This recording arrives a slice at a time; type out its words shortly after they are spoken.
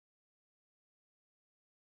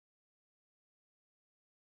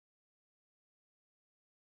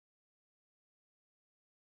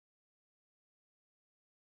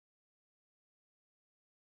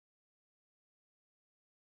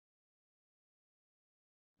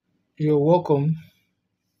You're welcome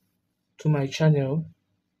to my channel,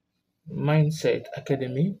 Mindset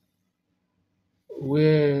Academy,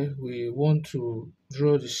 where we want to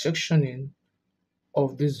draw the sectioning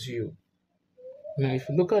of this view. Now, if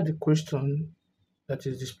you look at the question that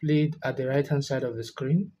is displayed at the right hand side of the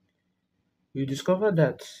screen, you discover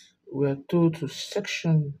that we are told to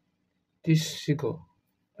section this figure,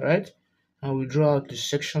 right? And we draw out the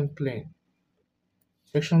section plane.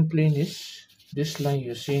 Section plane is this line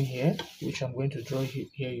you're seeing here, which I'm going to draw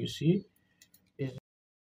here. You see, is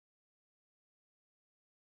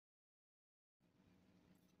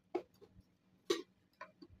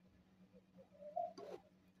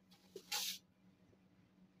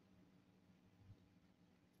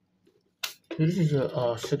this is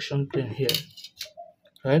a section plane here,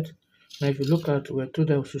 right? Now, if you look at, we're told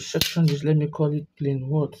that we should section this. Let me call it plane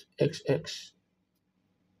what? XX,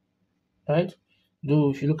 right?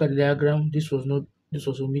 Though if you look at the diagram, this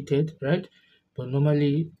was omitted, right? But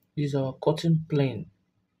normally this is our cutting plane.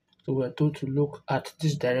 So we're told to look at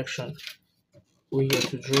this direction. We're here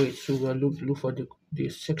to draw it. So we're look for the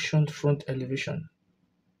sectioned front elevation.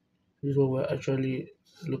 This is what we're actually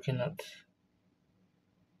looking at.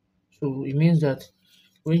 So it means that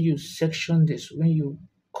when you section this, when you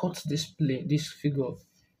cut this plane, this figure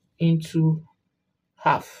into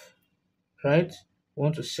half, right?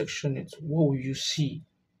 Want to section it, what will you see?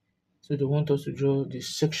 So they want us to draw the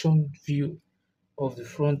section view of the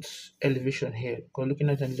front elevation here. Because looking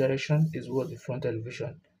at the direction is what the front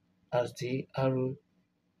elevation, as the arrow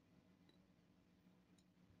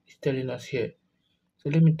is telling us here. So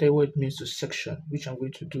let me tell you what it means to section, which I'm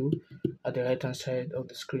going to do at the right hand side of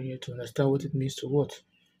the screen here to understand what it means to what?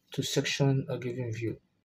 To section a given view.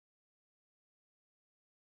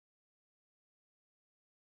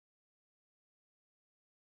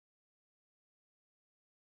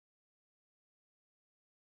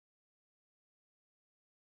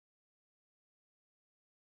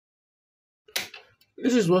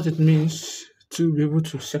 This is what it means to be able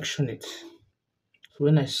to section it. So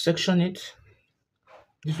when I section it,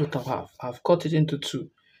 this is what I have. I've cut it into two.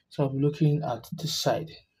 So I'll be looking at this side,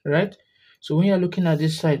 right? So when you're looking at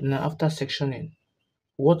this side now, after sectioning,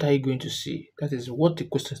 what are you going to see? That is what the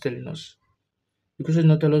question is telling us. The question is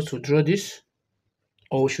not telling us to draw this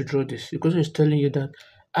or we should draw this. The question is telling you that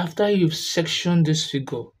after you've sectioned this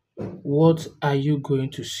figure, what are you going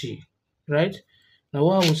to see, right? Now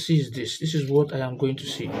what I will see is this. This is what I am going to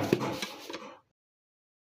see.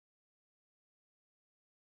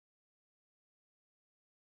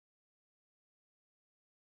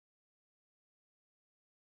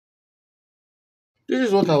 This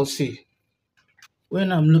is what I'll see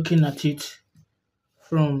when I'm looking at it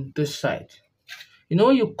from this side. You know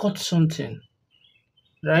when you cut something,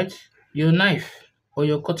 right? Your knife or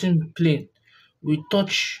your cutting plane will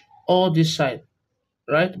touch all this side,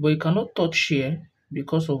 right? But you cannot touch here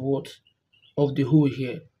because of what? Of the hole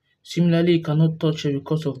here. Similarly, you cannot touch here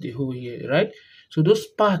because of the hole here, right? So those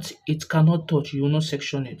parts it cannot touch, you will not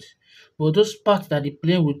section it. But those parts that the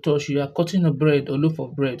plane will touch, you are cutting a bread or loaf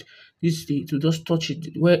of bread, this to just touch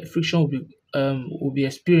it where friction will be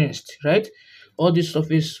experienced, right? All this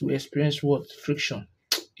surface will experience what? Friction.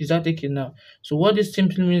 Is that taken now? So what this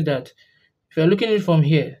simply means that if you're looking at it from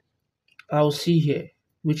here, I'll see here,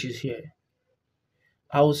 which is here.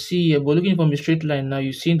 I'll see here, but looking from a straight line now,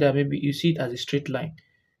 you see that maybe you see it as a straight line.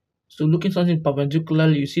 So looking something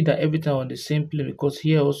perpendicularly, you see that everything on the same plane because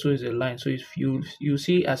here also is a line. So if you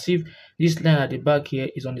see as if this line at the back here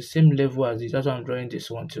is on the same level as this. That's why I'm drawing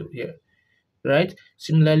this one too here, right?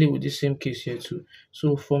 Similarly with the same case here too.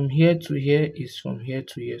 So from here to here is from here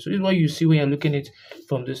to here. So this is what you see when you're looking at it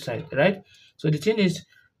from this side, right? So the thing is,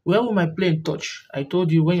 where will my plane touch? I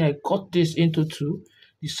told you when I cut this into two,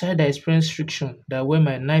 the side that experience friction, that where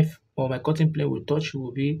my knife or my cutting plane will touch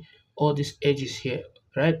will be all these edges here,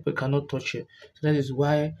 right? But cannot touch it. So that is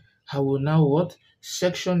why I will now what?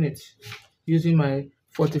 Section it using my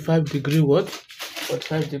 45-degree what?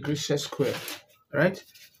 45-degree set square, right?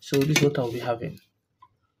 So this is what I'll be having.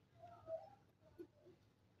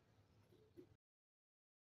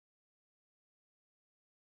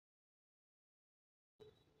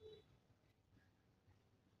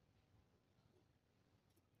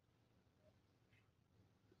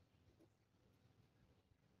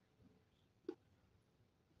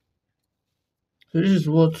 So this is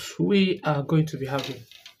what we are going to be having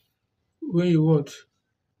when you what?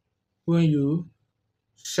 When you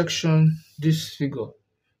section this figure.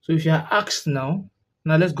 So if you are asked now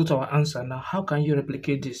let's go to our answer now. How can you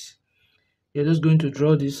replicate this? You're just going to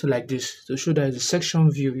draw this like this to show that it's a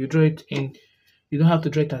section view. You draw it in, you don't have to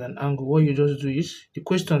draw it at an angle. What you just do is the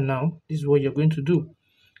question now, this is what you're going to do.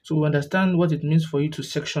 to understand what it means for you to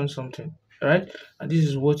section something, right? And this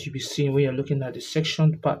is what you'll be seeing when you're looking at the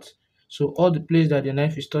sectioned part. So all the place that the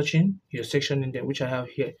knife is touching, you're sectioning them, which I have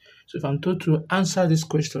here. So if I'm told to answer this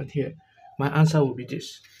question here, my answer will be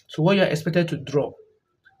this. So what you're expected to draw,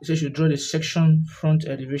 it says you draw the section front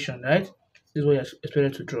elevation, right? This is what you're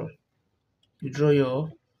expected to draw. You draw your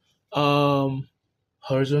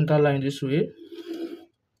horizontal line this way.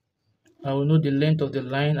 I will know the length of the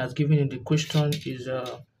line as given in the question is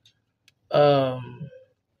um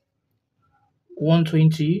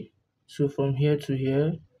 120. So from here to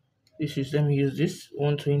here, this is, let me use this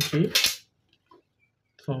 120.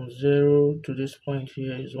 From 0 to this point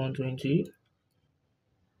here is 120,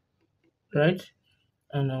 right?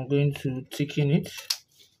 And I'm going to thicken it.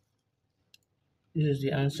 This is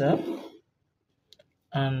the answer.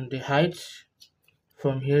 And the height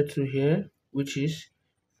from here to here, which is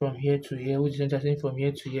from here to here, which is interesting from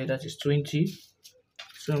here to here, that is 20.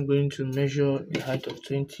 So I'm going to measure the height of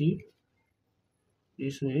 20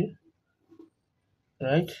 this way,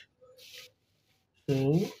 right?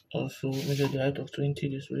 So also measure the height of 20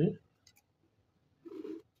 this way.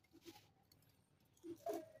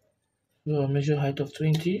 So I'll measure height of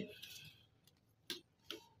 20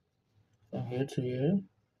 from here to here.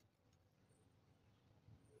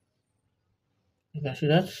 You can see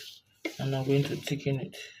that. And I'm going to thicken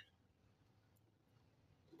it.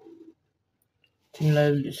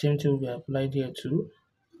 Similarly, the same thing will be applied here too.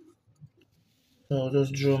 So I'll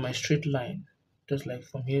just draw my straight line, just like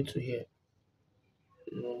from here to here.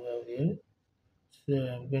 So here. So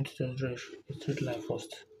I'm going to just draw a straight line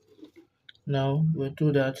first. Now we're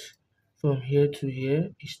told that from here to here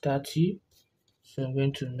is 30. So I'm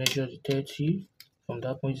going to measure the 30 from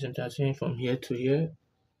that point. I'm saying from here to here,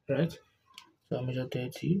 right? So I'll measure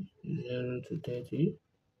 30, 0 to 30.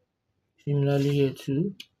 Similarly here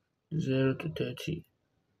too, 0 to 30,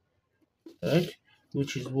 right?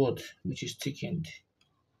 Which is what? Which is thickened.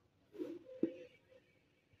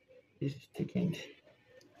 This is thickened.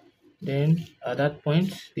 Then at that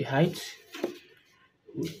point, the height,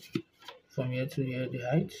 from here to here, the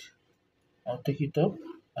height, I'll take it up,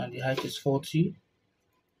 and the height is 40,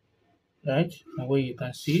 right? And where you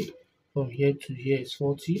can see from here to here is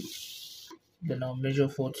 40. Then I'll measure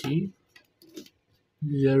 40,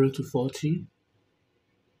 0 to 40,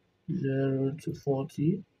 0 to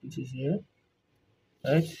 40, which is here,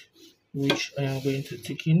 right? Which I am going to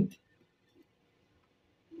thicken.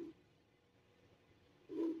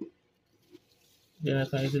 Then I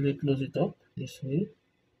can easily close it up this way.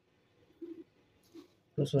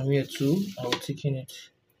 So from here too, I will thicken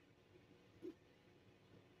it,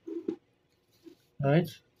 right?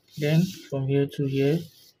 Then from here to here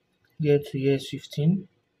to here is 15,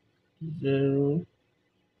 0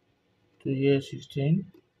 to here is 15.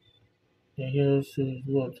 Then here also is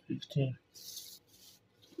what? 15.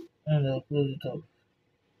 And I'll close it up.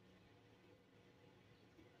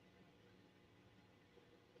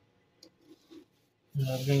 And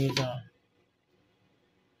I'll bring it down.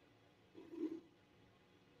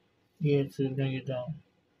 Here to bring it down.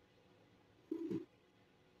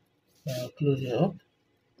 And I'll close it up.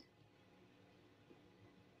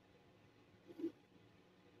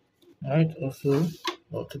 Right, also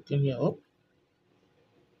I'll thicken here up.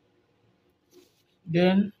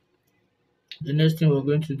 Then the next thing we're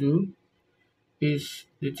going to do is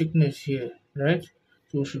the thickness here, right?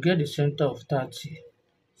 So we should get the center of 30.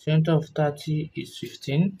 Center of 30 is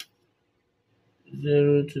 15,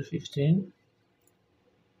 0 to 15,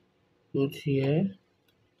 both here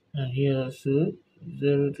and here also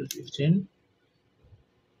 0 to 15,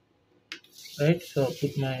 right? So I'll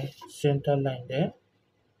put my center line there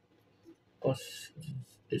because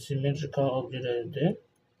the symmetrical object that is there.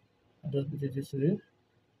 I'll just put it this way.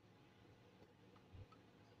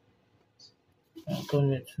 I'll come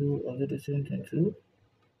here too, I'll do the same thing too.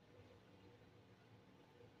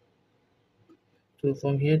 So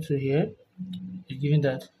from here to here, given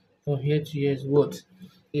that from here to here is what?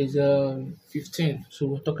 Is 15. So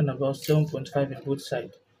we're talking about 7.5 in both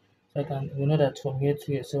sides. So we know that from here to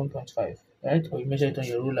here 7.5, right? Or you measure it on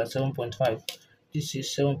your ruler 7.5. This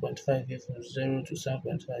is 7.5 here from 0 to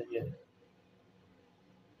 7.5 here,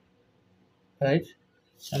 right?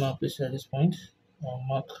 And I'll place it at this point. I'll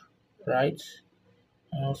mark right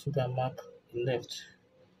and also gonna mark left.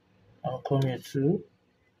 I'll come here too.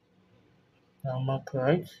 I'll mark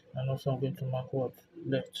right and also I'm going to mark what?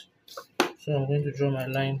 Left. So I'm going to draw my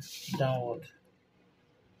line downward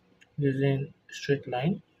using a straight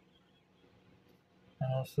line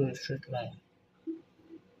and also a straight line.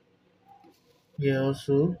 Here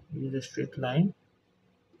also use a straight line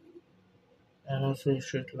and also a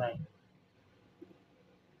straight line.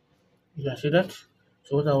 You can see that.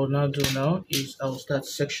 So what I will now do now is I will start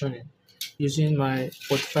sectioning using my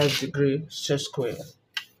 45-degree set square.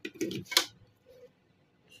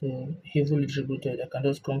 So heavily distributed, I can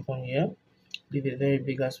just come from here, leave a very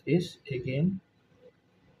bigger space again.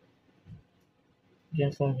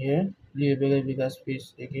 Then from here, leave a very bigger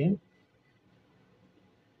space again.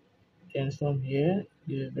 Then from here,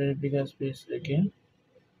 leave a very bigger space again.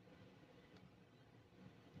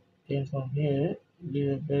 Then from here, leave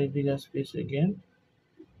a very bigger space again.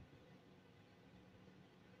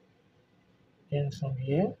 Then from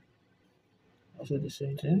here, also the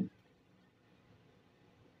same thing.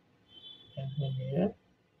 Then from here,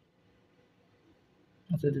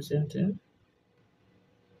 also the same thing.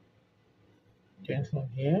 Then from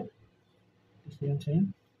here, the same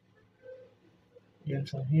thing. Then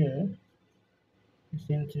from here, the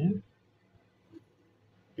same thing.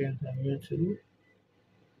 Then from here too,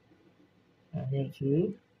 from here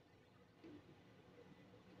too,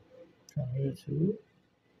 from here too,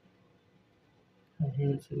 from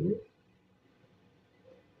here too,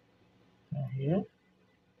 from here,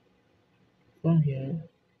 from here,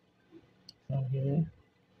 from here,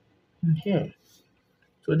 and here.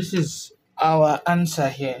 So this is our answer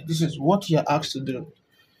here. This is what you're asked to do,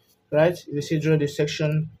 right? If you say draw the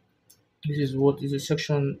section, this is what is a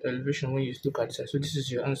section elevation when you look at it. So this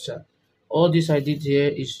is your answer. All this I did here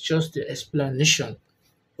is just the explanation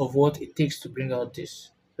of what it takes to bring out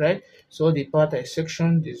this, right? So the part I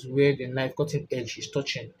sectioned is where the knife cutting edge is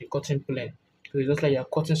touching the cutting plane. So it's just like you're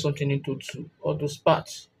cutting something into two. All those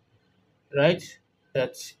parts, right,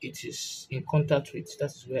 that it is in contact with, that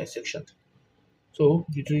is where I sectioned. So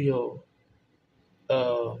uh, you do your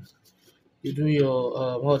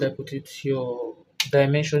how would I put it, your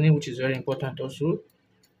dimensioning, which is very important also.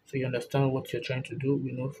 So you understand what you're trying to do.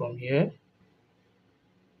 We know from here.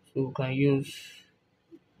 So we can use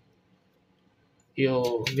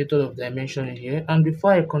your method of dimensioning here. And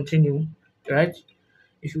before I continue, right,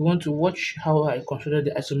 if you want to watch how I constructed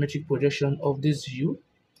the isometric projection of this view,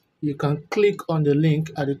 you can click on the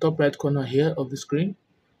link at the top right corner here of the screen,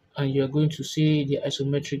 and you're going to see the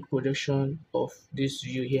isometric projection of this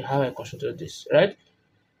view here, how I constructed this, right?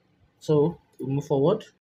 So we move forward,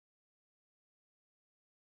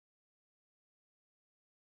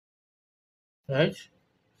 right?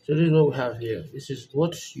 So this is what we have here. This is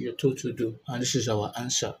what you're told to do, and this is our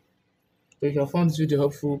answer. So if you have found this video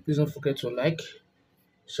helpful, please don't forget to like,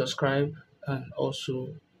 subscribe, and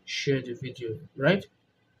also share the video, right?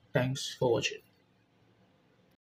 Thanks for watching.